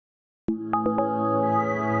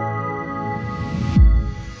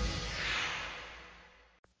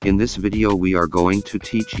In this video we are going to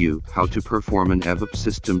teach you how to perform an EVAP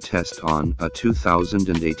system test on a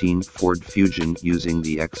 2018 Ford Fusion using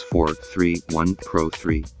the X431 Pro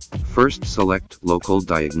 3. First select Local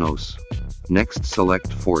Diagnose. Next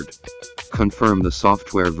select Ford. Confirm the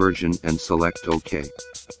software version and select OK.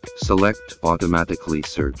 Select Automatically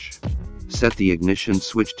Search. Set the ignition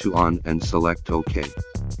switch to on and select OK.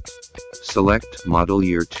 Select Model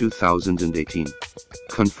Year 2018.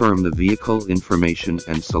 Confirm the vehicle information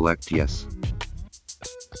and select Yes.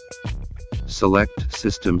 Select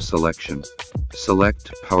System Selection.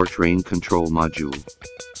 Select Powertrain Control Module.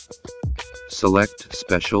 Select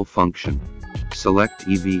Special Function. Select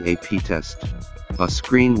EVAP Test. A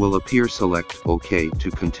screen will appear. Select OK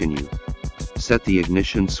to continue. Set the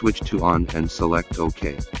ignition switch to on and select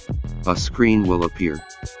OK. A screen will appear.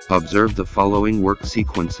 Observe the following work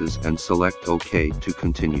sequences and select OK to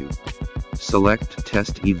continue. Select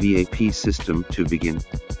Test EVAP System to begin.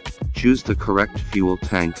 Choose the correct fuel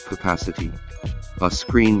tank capacity. A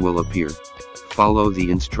screen will appear. Follow the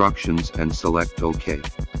instructions and select OK.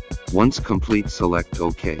 Once complete, select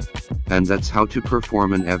OK. And that's how to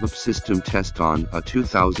perform an EVAP system test on a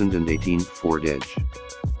 2018 Ford Edge.